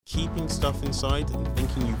keeping stuff inside and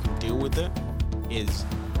thinking you can deal with it is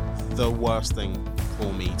the worst thing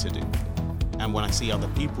for me to do. And when I see other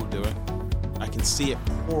people do it, I can see it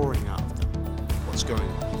pouring out of them. What's going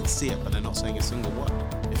on? I can see it, but they're not saying a single word.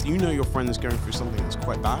 If you know your friend is going through something that's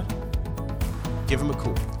quite bad, give them a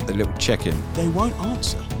call. The little check-in. They won't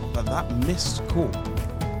answer, but that missed call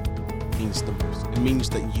means the most. It means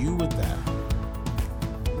that you were there.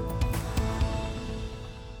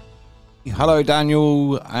 Hello,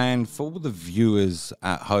 Daniel, and for all the viewers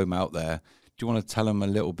at home out there, do you want to tell them a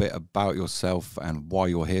little bit about yourself and why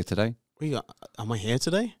you're here today? Am I here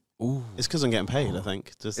today? Ooh. It's because I'm getting paid, I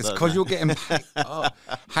think. It's because you're getting paid. Oh,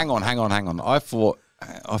 hang on.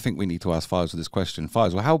 I think we need to ask Faisal this question.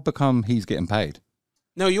 Faisal, how come he's getting paid?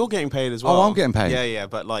 No, you're getting paid as well. Oh, I'm getting paid. Yeah,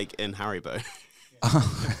 but like in Haribo.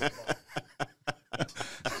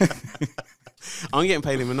 I'm getting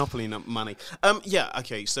paid in Monopoly money.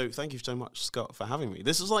 Okay, so thank you so much, Scott, for having me.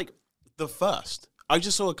 This is like the first. I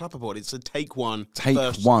just saw a clapperboard. It's a take one.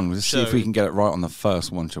 Let's see if we can get it right on the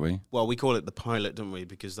first one, shall we? Well, we call it the pilot, don't we?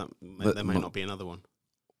 Because there may not be another one.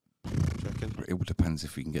 It all depends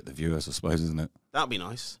if we can get the viewers, I suppose, isn't it? That'd be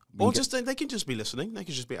nice. Or they can just be listening. They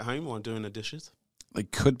could just be at home while doing the dishes. They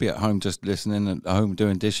could be at home just listening, at home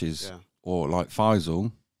doing dishes. Yeah. Or like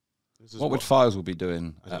Faisal. What would Faisal be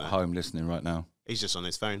doing at home listening right now? He's just on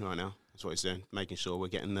his phone right now. That's what he's doing, making sure we're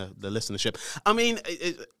getting the listenership. I mean,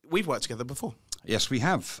 we've worked together before. Yes, we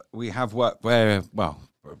have. We have worked where, well,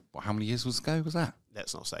 how many years ago was that?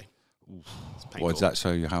 Let's not say. Well, does that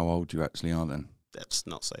show you how old you actually are then? Let's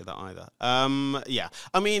not say that either. Yeah.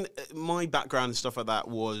 I mean, my background and stuff like that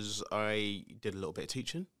was I did a little bit of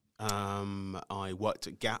teaching. I worked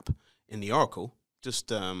at Gap in the Oracle, just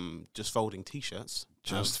folding T-shirts.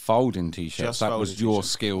 Just folding T-shirts. That was your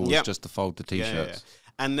skill, just to fold the T-shirts. Yeah.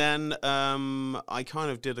 And then I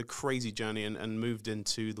kind of did a crazy journey and moved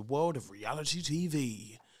into the world of reality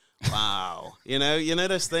TV. Wow. you know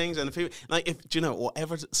those things, and people like, if do you know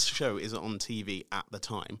whatever show is on TV at the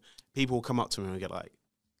time, people will come up to me and get like,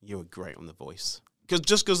 "You were great on The Voice."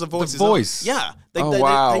 Because the voice is on. Yeah. They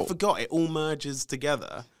forgot it all merges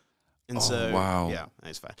together. And yeah,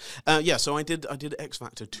 that's fair. So I did X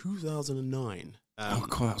Factor 2009.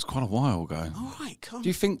 God, that was quite a while ago. All right, come. Do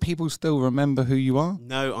you think people still remember who you are?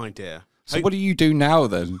 No idea. So what do you do now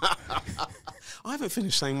then? I haven't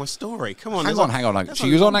finished saying my story. Come on. Hang on.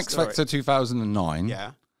 She was on X Factor 2009.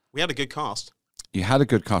 Yeah. We had a good cast. You had a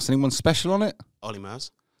good cast. Anyone special on it? Ollie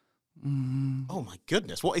Murs. Oh my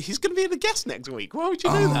goodness! What? He's going to be a guest next week. Why would you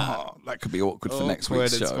do that? That could be awkward for next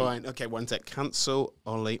week's show. It's fine. Okay, one sec. Cancel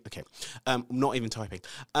Ollie. Okay, I'm not even typing.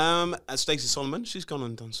 Stacey Solomon. She's gone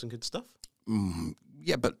and done some good stuff.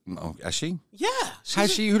 Yeah, but has she? Yeah.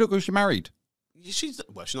 Has she? Look, who's she married? She's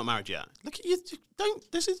not married yet. Look at you.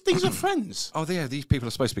 These are friends. Oh, yeah. These people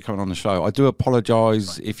are supposed to be coming on the show. I do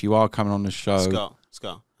apologise if you are coming on the show. Scott.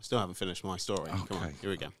 I still haven't finished my story. Okay. Come on. Here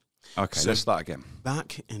we go. Okay, so let's start again.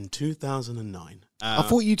 Back in 2009. I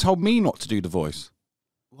thought you told me not to do The Voice.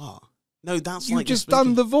 What? No, that's you just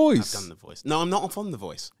done The Voice. I've done The Voice. No, I'm not on The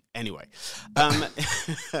Voice. Anyway. So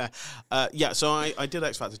I did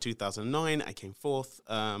X Factor 2009. I came fourth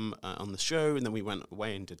on the show, and then we went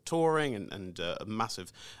away and did touring and a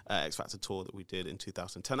massive X Factor tour that we did in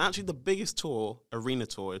 2010. Actually, the biggest arena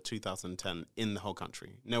tour of 2010 in the whole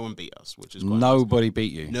country. No one beat us, which is quite Nobody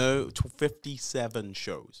beat you? No, 57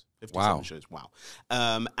 shows. 57 shows, wow.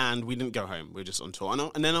 And we didn't go home. We were just on tour.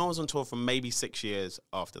 And then I was on tour for maybe 6 years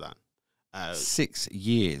after that. 6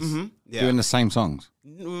 years? Mm-hmm, yeah. Doing the same songs?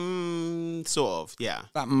 Sort of, yeah.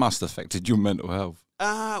 That must have affected your mental health.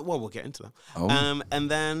 Well, we'll get into that. Oh.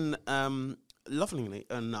 And then, lovingly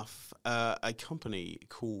enough, a company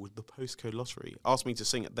called the Postcode Lottery asked me to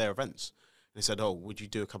sing at their events. They said, would you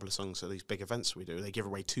do a couple of songs at these big events we do? They give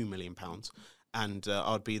away £2 million. And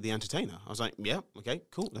I'd be the entertainer. I was like, yeah, okay,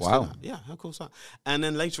 cool. Let's do that. Yeah, how cool is that? And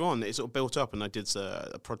then later on, it sort of built up, and I did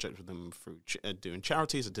a project with them through doing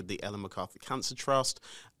charities. I did the Ellen MacArthur Cancer Trust,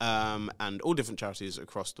 and all different charities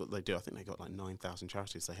across what they do. I think they got like 9,000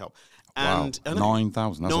 charities they help. And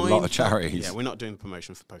 9,000, that's a lot of charities. Yeah, we're not doing the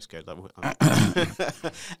promotion for Postcode.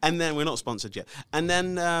 And then we're not sponsored yet. And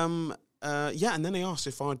then, and then they asked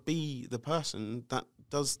if I'd be the person that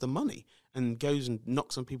does the money and goes and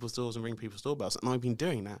knocks on people's doors and ring people's doorbells. And I've been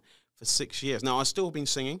doing that for 6 years. Now, I've still been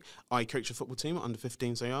singing. I coach a football team, under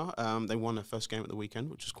 15s they are. They won their first game at the weekend,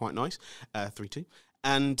 which was quite nice, 3-2.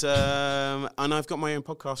 And I've got my own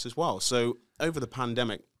podcast as well. So over the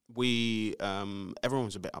pandemic, everyone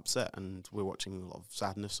was a bit upset, and we're watching a lot of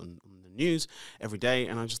sadness on the news every day.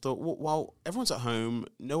 And I just thought, well, everyone's at home,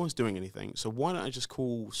 no one's doing anything, so why don't I just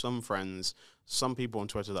call some friends, some people on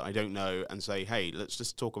Twitter that I don't know, and say, hey, let's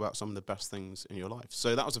just talk about some of the best things in your life.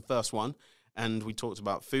 So that was the first one, and we talked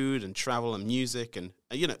about food and travel and music and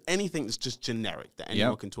anything that's just generic that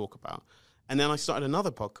anyone can talk about. And then I started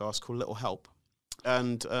another podcast called Little Help,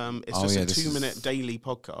 and it's just a 2-minute daily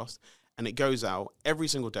podcast. And it goes out every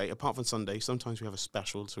single day, apart from Sunday. Sometimes we have a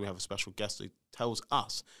special, so we have a special guest who tells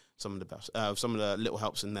us some of the best, some of the little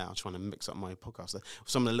helps in there. I'm trying to mix up my podcast there.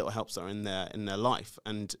 Some of the little helps that are in their life,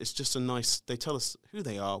 and it's just they tell us who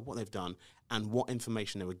they are, what they've done, and what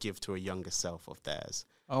information they would give to a younger self of theirs.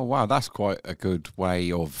 Oh wow, that's quite a good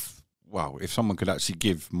way of. Wow, if someone could actually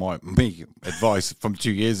give me advice from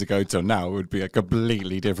 2 years ago till now, it would be a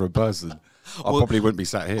completely different person. I probably wouldn't be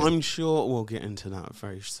sat here. I'm sure we'll get into that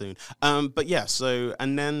very soon. But yeah,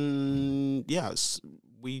 and then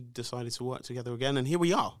we decided to work together again, and here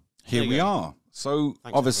we are. Here we are. So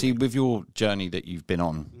obviously, with your journey that you've been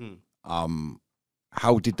on,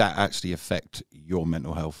 how did that actually affect your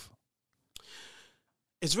mental health?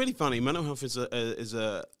 It's really funny. Mental health is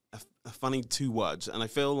a funny 2 words, and I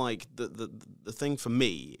feel like the thing for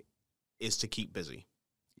me is to keep busy.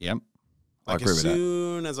 Yep, I agree with that. As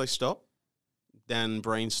soon as I stop, then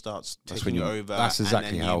brain starts taking over. That's exactly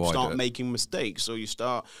and then how I do it. You start making mistakes, or you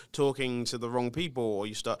start talking to the wrong people, or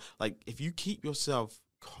you start if you keep yourself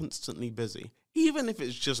constantly busy, even if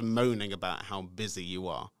it's just moaning about how busy you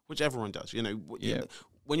are, which everyone does.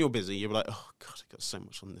 When you're busy, you're like, oh God, I got so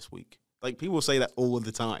much on this week. Like, people say that all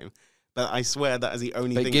the time. But I swear that is the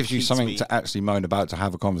only thing. It gives you something to actually moan about, to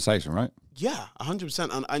have a conversation, right? Yeah,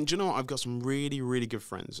 100%. And do you know what? I've got some really, really good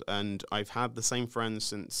friends, and I've had the same friends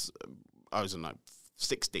since I was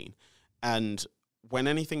 16. And when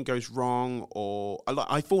anything goes wrong, or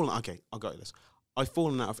I've fallen out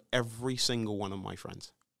of every single one of my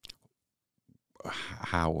friends.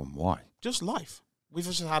 How and why? Just life. We've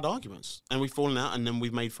just had arguments, and we've fallen out, and then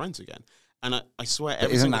we've made friends again. And I swear,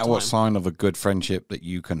 isn't that what sign of a good friendship, that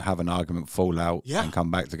you can have an argument, fall out, and come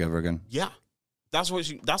back together again? Yeah, that's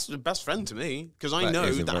the best friend to me, because I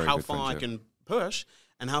know that how far I can push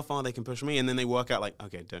and how far they can push me, and then they work out like,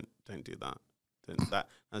 okay, don't do that.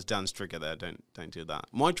 That's Dan's trigger there. Don't do that.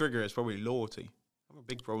 My trigger is probably loyalty. I have a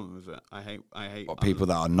big problem with it. I hate people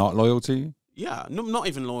that are not loyal to you. Yeah, not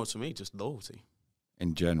even loyal to me, just loyalty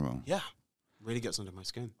in general. Yeah, really gets under my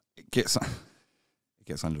skin. It gets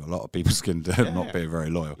under a lot of people's skin to not be very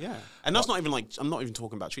loyal. Yeah. And that's not even I'm not even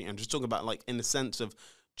talking about cheating. I'm just talking about in the sense of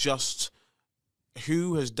just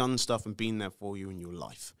who has done stuff and been there for you in your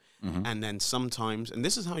life. Mm-hmm. And then sometimes, and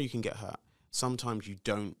this is how you can get hurt, sometimes you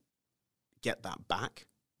don't get that back.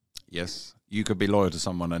 Yes. You could be loyal to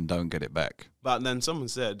someone and don't get it back. But then someone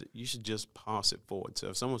said you should just pass it forward. So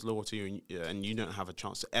if someone's loyal to you and you don't have a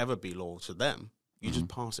chance to ever be loyal to them, you just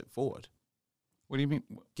pass it forward. What do you mean?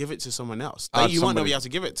 Give it to someone else. You might not be able to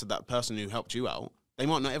give it to that person who helped you out. They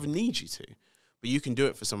might not ever need you to, but you can do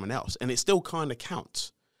it for someone else, and it still kind of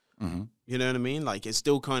counts. Mm-hmm. You know what I mean? It's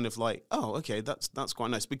still kind of oh, okay, that's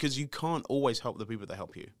quite nice, because you can't always help the people that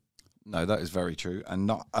help you. No, that is very true, and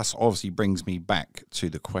that obviously brings me back to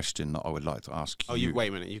the question that I would like to ask you. Oh, wait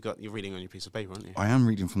a minute! You're reading on your piece of paper, aren't you? I am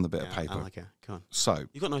reading from the bit of paper. I like it. Come on. So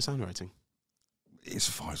you got nice handwriting. It's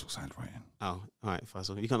Faisal's handwriting. Oh, all right,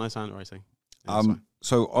 Faisal. You got nice handwriting.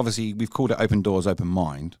 So obviously we've called it Open Doors, Open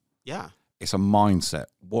Mind. Yeah. It's a mindset.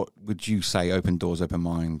 What would you say Open Doors, Open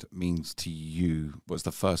Mind means to you? What's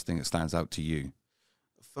the first thing that stands out to you?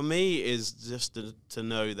 For me, is just to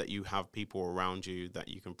know that you have people around you that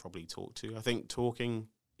you can probably talk to. I think talking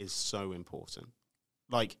is so important.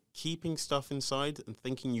 Keeping stuff inside and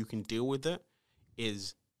thinking you can deal with it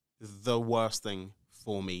is the worst thing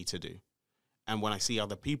for me to do. And when I see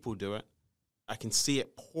other people do it, I can see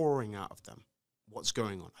it pouring out of them. What's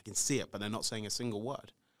going on? I can see it, but they're not saying a single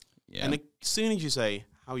word. Yeah. And as soon as you say,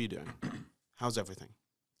 how are you doing? How's everything?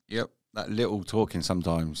 Yep. That little talking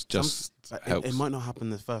sometimes just helps. It might not happen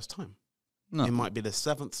the first time. No. It might be the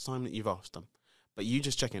 7th time that you've asked them. But you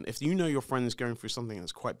just check in. If you know your friend is going through something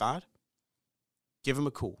that's quite bad, give them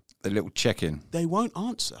a call. The little check-in. They won't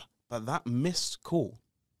answer, but that missed call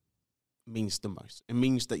means the most. It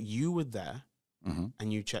means that you were there. Mm-hmm.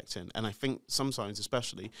 And you checked in. And I think sometimes,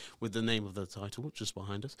 especially with the name of the title just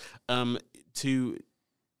behind us, to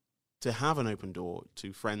have an open door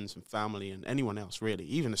to friends and family and anyone else, really,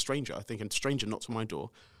 even a stranger. I think a stranger knocked on my door,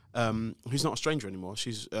 who's not a stranger anymore.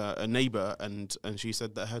 She's a neighbor, and she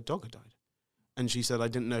said that her dog had died. And she said, I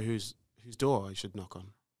didn't know whose door I should knock on.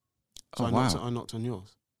 So I knocked on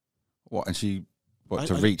yours. What? And she What,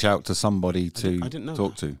 to reach out to somebody to I didn't know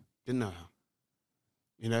talk that. to? Didn't know how.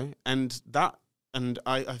 You know, and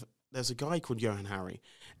I there's a guy called Johan Harry,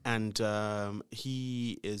 and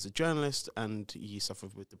he is a journalist, and he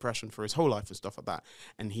suffered with depression for his whole life and stuff like that.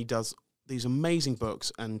 And he does these amazing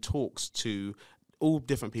books and talks to all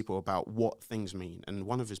different people about what things mean. And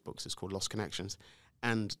one of his books is called Lost Connections.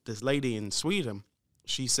 And this lady in Sweden,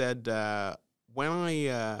 she said, when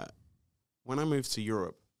I moved to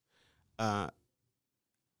Europe,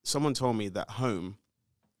 someone told me that home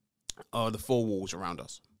are the four walls around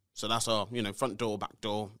us. So that's our, front door, back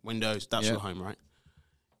door, windows, that's your home, right?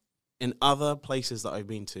 In other places that I've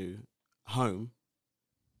been to, home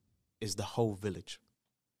is the whole village.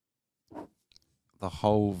 The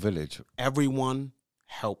whole village. Everyone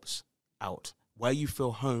helps out. Where you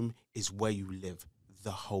feel home is where you live,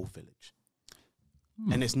 the whole village.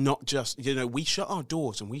 And it's not just, we shut our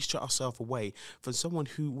doors and we shut ourselves away from someone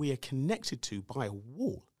who we are connected to by a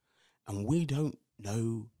wall, and we don't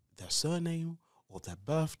know their surname or their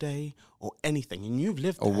birthday or anything. And you've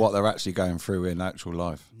lived or there. what they're actually going through in actual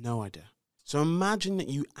life. No idea. So imagine that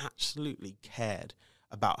you absolutely cared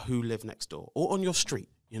about who lived next door or on your street,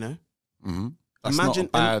 Mm-hmm. That's Imagine,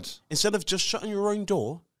 not bad. Instead of just shutting your own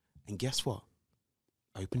door, and guess what?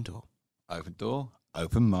 Open door. Open door,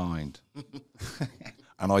 open mind.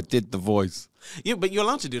 And I did the voice. Yeah, but you're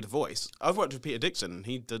allowed to do the voice. I've worked with Peter Dixon, and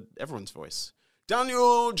he did everyone's voice.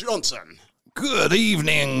 Danyl Johnson. Good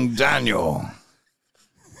evening, Daniel.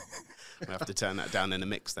 I have to turn that down in the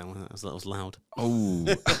mix then. That was loud. Oh.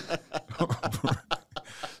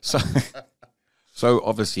 So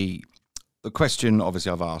obviously, the question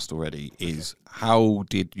I've asked already is, how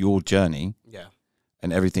did your journey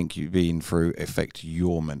and everything you've been through affect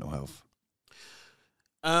your mental health?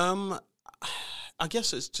 I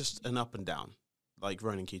guess it's just an up and down. Like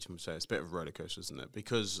Ronan Keating would say, it's a bit of a roller coaster, isn't it?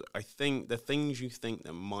 Because I think the things you think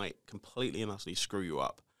that might completely and utterly screw you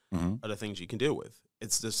up are the things you can deal with.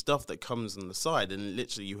 It's the stuff that comes on the side, and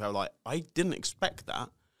literally you have I didn't expect that,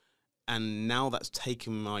 and now that's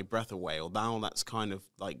taken my breath away, or now that's kind of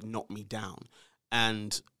knocked me down.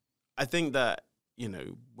 And I think that,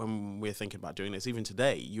 when we're thinking about doing this, even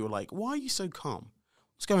today, you were like, why are you so calm?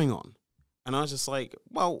 What's going on? And I was just like,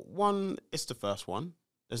 well, one, it's the first one.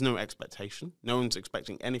 There's no expectation. No one's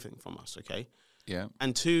expecting anything from us, okay? Yeah.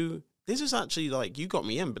 And two, this is actually you got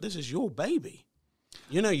me in, but this is your baby.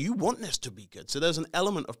 You want this to be good. So there's an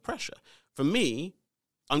element of pressure. For me,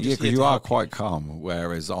 I'm just here to you are help quite calm,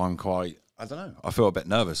 whereas I'm quite, I don't know, I feel a bit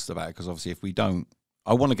nervous about it, because obviously if we don't,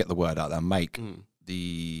 I want to get the word out there and make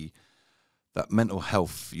that mental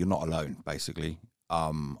health, you're not alone, basically.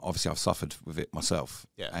 Obviously I've suffered with it myself.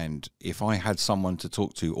 Yeah. And if I had someone to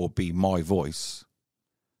talk to or be my voice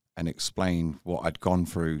and explain what I'd gone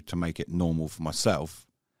through to make it normal for myself,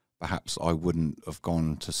 perhaps I wouldn't have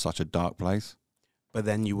gone to such a dark place. But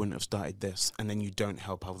then you wouldn't have started this, and then you don't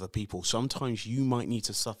help other people. Sometimes you might need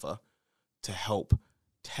to suffer to help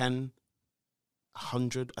 10,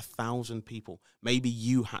 100, 1,000 people. Maybe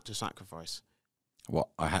you had to sacrifice. What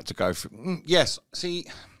I had to go through. Yes, see,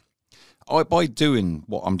 by doing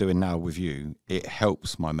what I'm doing now with you, it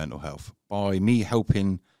helps my mental health. By me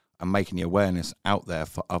helping and making the awareness out there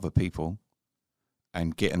for other people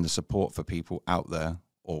and getting the support for people out there,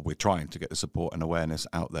 or we're trying to get the support and awareness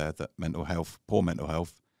out there that mental health, poor mental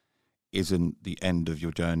health, isn't the end of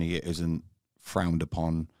your journey. It isn't frowned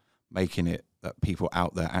upon. Making it that people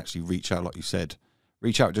out there actually reach out, like you said.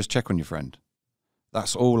 Reach out, just check on your friend.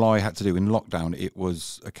 That's all I had to do in lockdown. It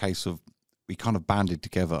was a case of we kind of banded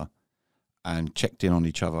together and checked in on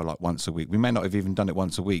each other once a week. We may not have even done it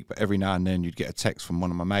once a week, but every now and then you'd get a text from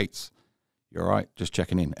one of my mates. "You all right? Just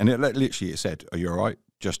checking in." And it literally said, "Are you all right?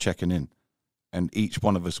 Just checking in." And each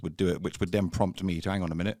one of us would do it, which would then prompt me to hang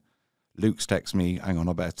on a minute. Luke's text me, hang on,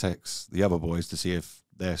 I better text the other boys to see if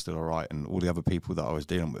they're still all right, and all the other people that I was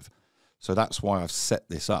dealing with. So that's why I've set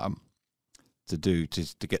this up to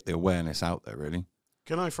get the awareness out there, really.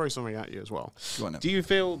 Can I throw something at you as well? Go on then. Do you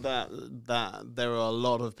feel that there are a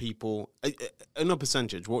lot of people, in a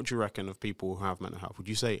percentage, what do you reckon of people who have mental health? Would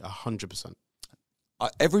you say 100%?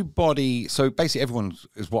 Everybody, so basically everyone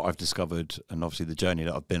is what I've discovered, and obviously the journey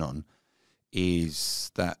that I've been on,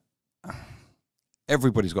 is that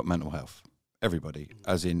everybody's got mental health. Everybody.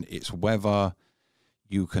 As in, it's whether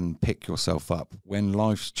you can pick yourself up. When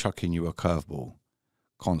life's chucking you a curveball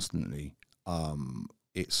constantly,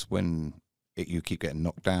 it's when you keep getting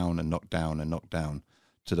knocked down and knocked down and knocked down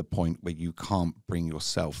to the point where you can't bring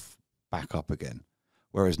yourself back up again.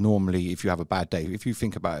 Whereas normally, if you have a bad day, if you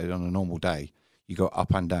think about it on a normal day, you go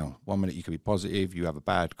up and down. 1 minute you can be positive, you have a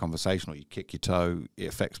bad conversation, or you kick your toe, it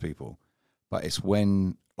affects people. But it's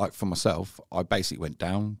when like for myself, I basically went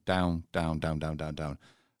down, down, down, down, down, down, down,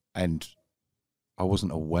 and I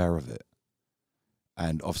wasn't aware of it.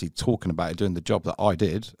 And obviously talking about it, doing the job that I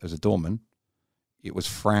did as a doorman, it was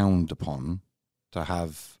frowned upon to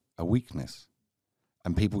have a weakness.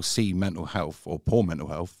 And people see mental health or poor mental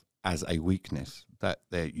health as a weakness, that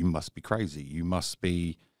you must be crazy, you must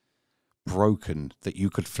be broken, that you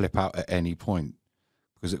could flip out at any point.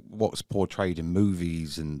 Because what's portrayed in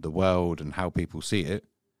movies and the world and how people see it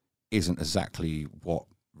isn't exactly what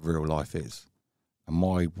real life is. And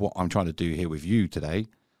what I'm trying to do here with you today,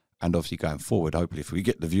 and obviously going forward, hopefully if we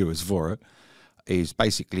get the viewers for it, is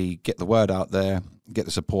basically get the word out there, get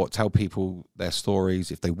the support, tell people their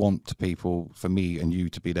stories if they want to people, for me and you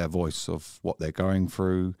to be their voice of what they're going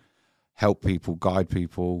through, help people, guide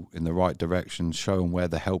people in the right direction, show them where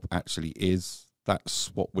the help actually is.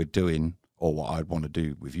 That's what we're doing, or what I'd want to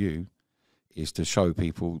do with you, is to show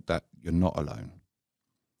people that you're not alone.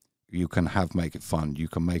 You can make it fun. You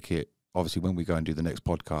can make it, obviously when we go and do the next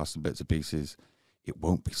podcast and bits and pieces, it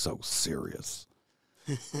won't be so serious.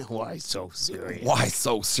 Why so serious? Why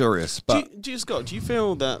so serious? But do you, Scott, do you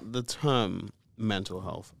feel that the term mental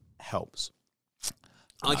health helps?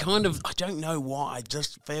 I don't know why. I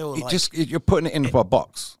just feel you're putting it into a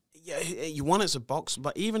box. Yeah, you want it as a box,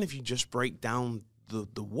 but even if you just break down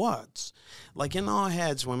the words, like in our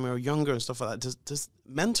heads when we were younger and stuff like that, does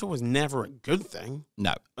mental was never a good thing.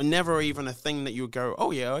 No. Or never even a thing that you would go,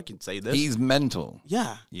 oh yeah, I can say this. He's mental.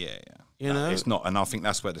 Yeah. Yeah. You know? It's not, and I think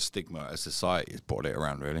that's where the stigma as society has brought it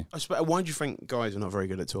around, really. Why do you think guys are not very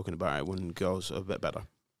good at talking about it when girls are a bit better?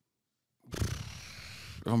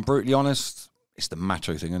 If I'm brutally honest, it's the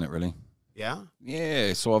macho thing, isn't it, really? Yeah?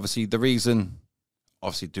 Yeah, so obviously the reason,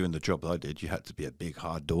 obviously doing the job that I did, you had to be a big,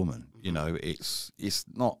 hard doorman. Mm-hmm. You know, it's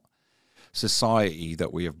not society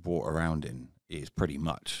that we have brought around in is pretty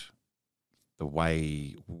much the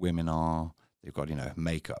way women are. They've got,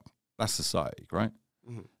 makeup. That's society, right?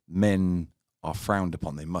 Mm-hmm. Men are frowned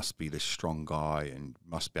upon. They must be this strong guy and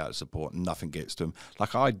must be able to support. Nothing gets to them.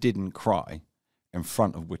 Like I didn't cry in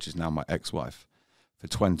front of, which is now my ex-wife, for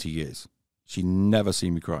 20 years. She never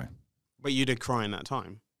seen me cry. But you did cry in that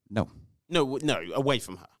time? No. No, away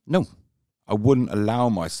from her? No. I wouldn't allow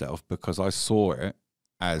myself because I saw it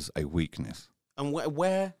as a weakness. And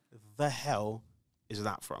where the hell is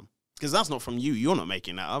that from? Because that's not from you. You're not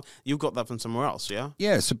making that up. You got that from somewhere else, yeah?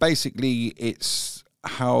 Yeah, so basically it's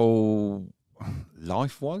how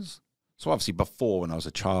life was. So obviously before, when I was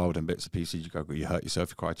a child and bits and pieces, you hurt yourself,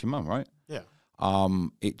 you cry to your mum, right? Yeah.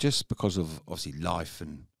 It just because of obviously life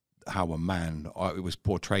and how a man, it was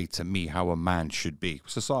portrayed to me how a man should be.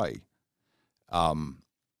 Society.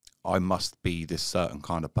 I must be this certain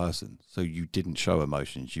kind of person. So you didn't show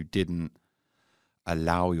emotions. You didn't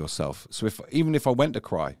allow yourself. So even if I went to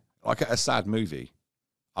cry, like at a sad movie,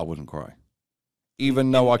 I wouldn't cry.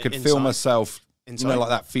 Even though I could feel myself, inside. Like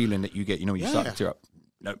that feeling that you get, when you start to tear up.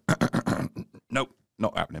 No, nope,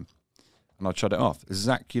 not happening. And I'd shut it off.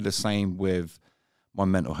 Exactly the same with my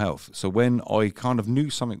mental health. So when I kind of knew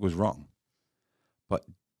something was wrong, but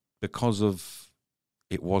because of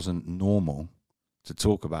it wasn't normal to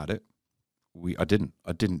talk about it, I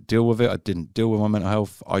didn't deal with it. I didn't deal with my mental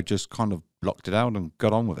health. I just kind of blocked it out and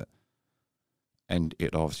got on with it. And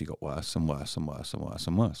it obviously got worse and worse and worse and worse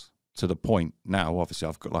and worse. To the point now, obviously,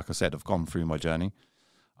 I've gone through my journey.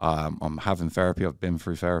 I'm having therapy. I've been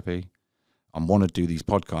through therapy. I want to do these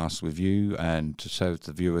podcasts with you and to show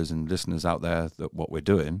the viewers and listeners out there that what we're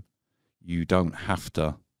doing, you don't have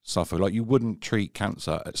to suffer. Like you wouldn't treat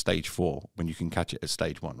cancer at stage 4 when you can catch it at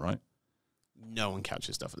stage 1, right? No one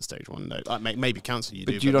catches stuff at stage 1. No, like maybe cancer you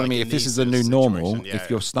do. But do you know what I mean? If this is the new normal, if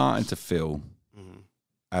you're starting to feel,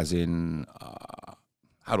 as in,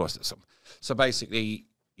 how do I say something? So basically,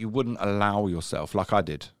 you wouldn't allow yourself, like I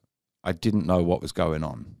did. I didn't know what was going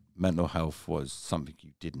on. Mental health was something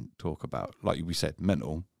you didn't talk about. Like we said,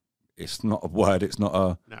 mental, it's not a word. It's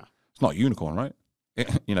not it's not unicorn, right?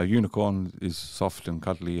 Unicorn is soft and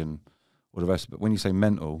cuddly and all the rest. But when you say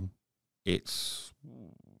mental, it's,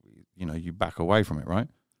 you back away from it, right?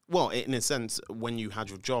 Well, in a sense, when you had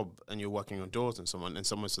your job and you're working on doors and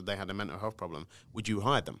someone said they had a mental health problem, would you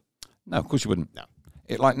hire them? No, of course you wouldn't. No.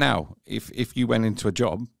 Like now, if you went into a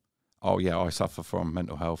job, oh yeah, I suffer from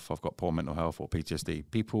mental health, I've got poor mental health or PTSD,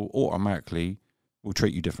 people automatically will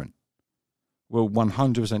treat you different. Will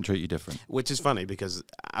 100% treat you different. Which is funny because,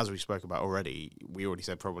 as we spoke about already, we already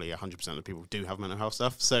said probably 100% of people do have mental health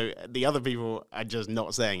stuff. So the other people are just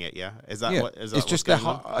not saying it, yeah? Is that what is that? It's just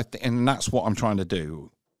and that's what I'm trying to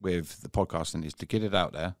do with the podcasting, is to get it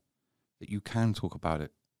out there that you can talk about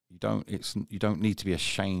it. You don't need to be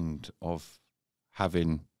ashamed of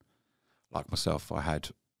having, like myself, I had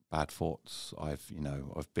bad thoughts. I've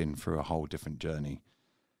been through a whole different journey.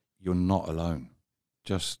 You're not alone.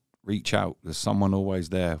 Just reach out. There's someone always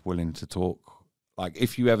there willing to talk. Like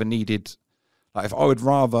if you ever needed, like if I would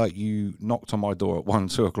rather you knocked on my door at 1,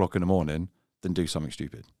 2 o'clock in the morning than do something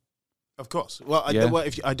stupid. Of course. Well, Yeah.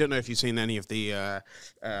 I don't know if you've seen any of the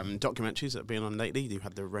documentaries that have been on lately. You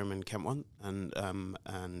had the Roman Kemp one and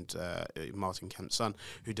Martin Kemp's son,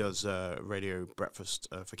 who does Radio Breakfast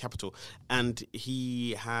for Capital, and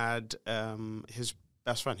he had his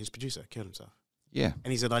best friend, his producer, killed himself. Yeah.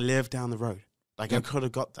 And he said, "I live down the road. Like, I could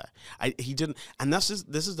have got there." He didn't. And this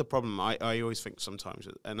is the problem I always think sometimes.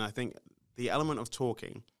 And I think the element of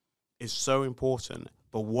talking is so important,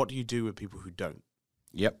 but what do you do with people who don't?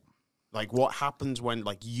 Yep. Like, what happens when,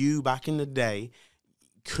 like, you back in the day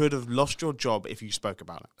could have lost your job if you spoke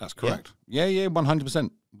about it? That's correct. Yeah,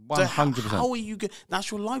 100%. 100%. So how are you good?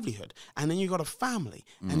 That's your livelihood. And then you've got a family.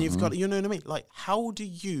 And you've got, you know what I mean? Like, how do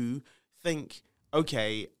you think,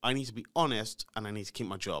 okay, I need to be honest and I need to keep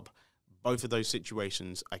my job? Both of those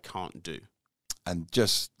situations I can't do. And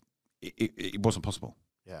just, it wasn't possible.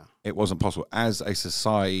 Yeah. It wasn't possible. As a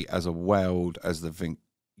society, as a world, as the thing,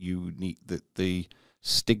 you need the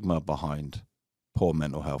stigma behind poor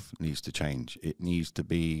mental health needs to change. It needs to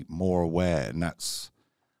be more aware, and that's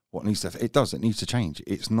what needs to. It needs to change.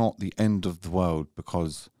 It's not the end of the world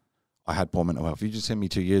because I had poor mental health. If you just seen me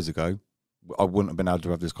 2 years ago, I wouldn't have been able to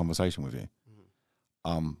have this conversation with you.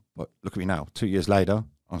 But look at me now. 2 years later,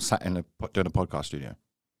 I'm sat doing a podcast studio.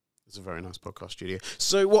 It's a very nice podcast studio.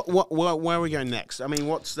 So where are we going next? I mean,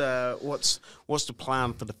 what's the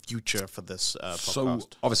plan for the future for this podcast? So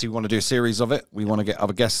obviously we want to do a series of it. We want to get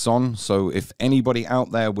other guests on. So if anybody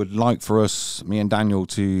out there would like for us, me and Daniel,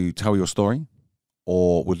 to tell your story,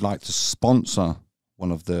 or would like to sponsor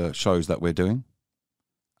one of the shows that we're doing,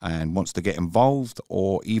 and wants to get involved,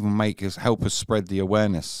 or even help us spread the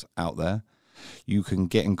awareness out there, you can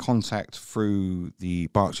get in contact through the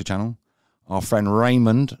Berkshire channel. Our friend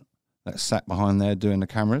Raymond, that's sat behind there doing the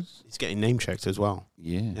cameras. He's getting name checked as well.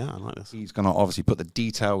 Yeah. Yeah, I like this. He's going to obviously put the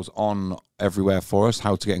details on everywhere for us,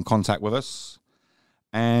 how to get in contact with us.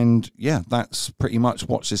 And yeah, that's pretty much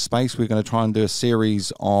watch this space. We're going to try and do a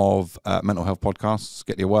series of mental health podcasts,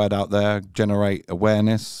 get the word out there, generate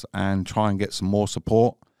awareness, and try and get some more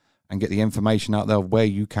support and get the information out there of where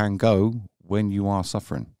you can go when you are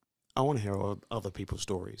suffering. I want to hear other people's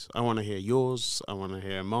stories. I want to hear yours. I want to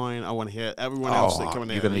hear mine. I want to hear everyone else that come in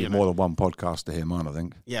here. You're going to need more than one podcast to hear mine, I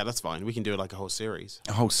think. Yeah, that's fine. We can do like a whole series.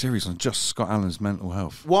 A whole series on just Scott Allen's mental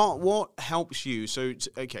health. What helps you? So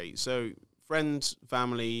friends,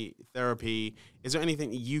 family, therapy. Is there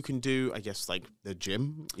anything that you can do? I guess like the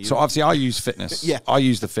gym. So obviously I use fitness. Yeah. I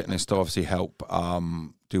use the fitness to obviously help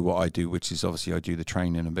do what I do, which is obviously I do the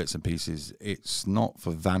training and bits and pieces. It's not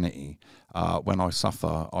for vanity. When I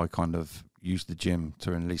suffer, I kind of use the gym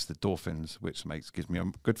to release the endorphins, which gives me a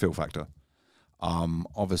good feel factor.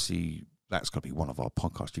 Obviously, that's got to be one of our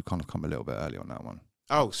podcasts. You kind of come a little bit early on that one.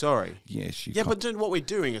 Oh, sorry. Yes. But then what we're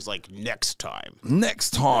doing is like next time.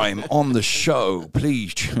 Next time on the show,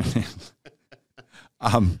 please tune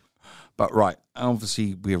in. But right,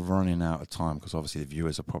 obviously we're running out of time because obviously the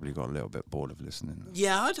viewers have probably got a little bit bored of listening.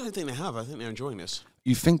 Yeah, I don't think they have. I think they're enjoying this.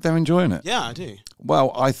 You think they're enjoying it? Yeah, I do.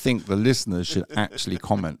 Well, I think the listeners should actually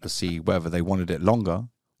comment to see whether they wanted it longer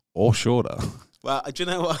or shorter. Well, do you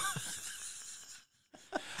know what?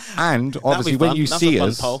 And obviously when you see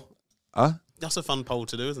us... Poll. Huh? That's a fun poll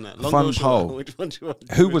to do, isn't it? Fun poll. Which one do you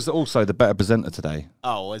want? Who was also the better presenter today?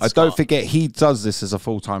 Oh, it's I Scott. don't forget he does this as a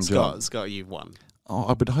full-time job. Scott, you've won. Oh,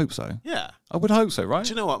 I would hope so. Yeah. I would hope so, right? Do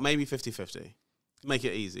you know what? Maybe 50-50. Make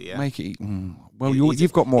it easy, yeah? Make it... Well,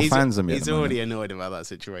 you've got more fans than me. He's already annoyed about that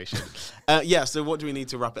situation. Yeah, so what do we need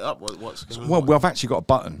to wrap it up? What's going on? Well, we've actually got a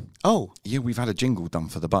button. Oh. Yeah, we've had a jingle done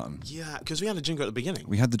for the button. Yeah, because we had a jingle at the beginning.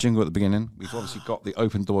 We had the jingle at the beginning. We've obviously got the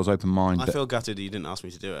open doors, open mind. I feel gutted you didn't ask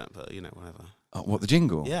me to do it, but, whatever. What, the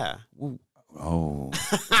jingle? Yeah. Oh,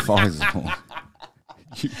 Faisal.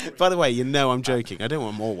 By the way, I'm joking. I don't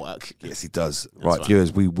want more work. Yes, he does. That's right, fine.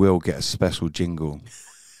 viewers, we will get a special jingle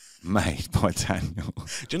made by Daniel.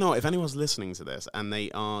 Do you know what? If anyone's listening to this and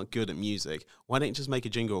they are good at music, why don't you just make a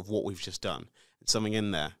jingle of what we've just done? It's something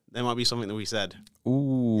in there. There might be something that we said.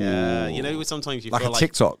 Ooh. Yeah, sometimes you like feel a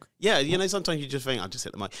TikTok. Yeah, sometimes you just think, I'll just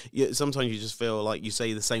hit the mic. Yeah, sometimes you just feel like you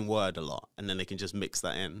say the same word a lot and then they can just mix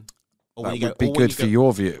that in. Or That would be good for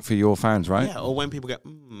your fans, right? Yeah, or when people go,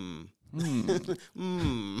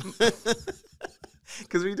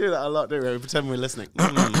 Because we do that a lot, don't we? We pretend we're listening.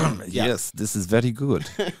 Yes, this is very good.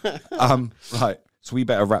 Right, so we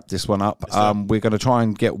better wrap this one up. We're going to try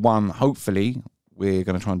and get one, hopefully, we're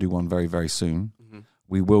going to try and do one very, very soon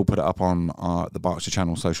We will put it up on the Berkshire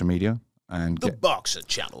Channel social media. And The Berkshire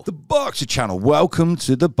Channel. The Berkshire Channel. Welcome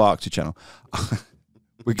to the Berkshire Channel.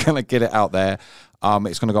 We're going to get it out there.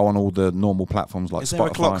 It's going to go on all the normal platforms like Is Spotify. there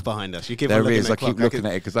a clock behind us? You keep on There looking is. at I the keep clock. looking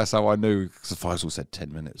at it because that's how I knew. Because Faisal said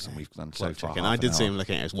 10 minutes and we've done so far. And I did see him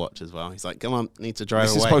looking at his watch as well. He's like, come on, need to drive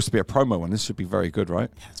This away. is supposed to be a promo one. This should be very good, right?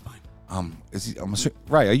 Yeah, it's fine.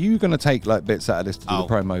 Ray, are you going to take like bits out of this to do the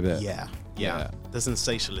promo bit? Yeah. The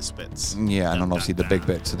sensationalist bits. Yeah, and then obviously the big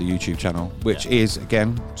bit to the YouTube channel, which is,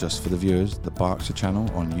 again, just for the viewers, the Berkshire Channel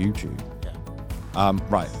on YouTube. Yeah.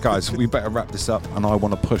 Right, guys, we better wrap this up, and I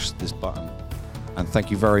want to push this button. And thank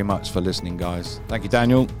you very much for listening, guys. Thank you,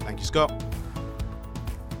 Danyl. Thank you, Scott.